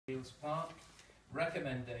Fields Park.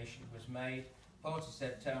 Recommendation was made.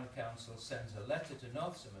 Portishead Town Council sends a letter to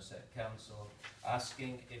North Somerset Council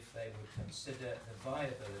asking if they would consider the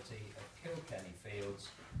viability of Kilkenny Fields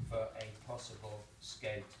for a possible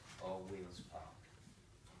skate or wheels park.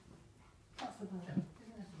 Isn't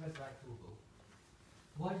this a red flag rule?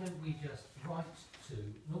 Why don't we just write to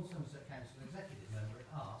North Somerset Council Executive Member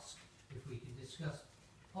and ask if we can discuss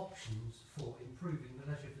options for improving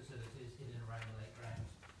the leisure facilities in and around the lake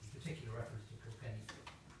grounds, in particular reference to Kilkenny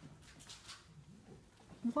Fields.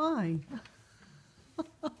 Why?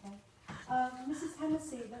 Okay. Mrs.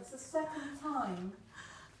 Hennessy, that's the second time.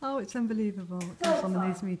 Oh, it's unbelievable what goes on in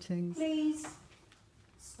these meetings. Please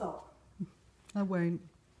stop. I won't.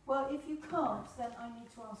 Well, if you can't, then I need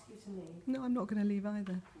to ask you to leave. No, I'm not going to leave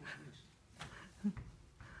either.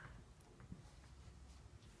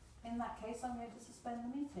 In that case, I'm going to suspend the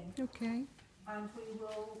meeting. Okay. And we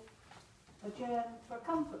will adjourn for a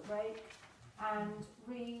comfort break and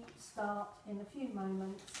restart in a few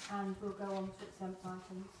moments, and we'll go on to exempt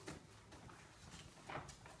items.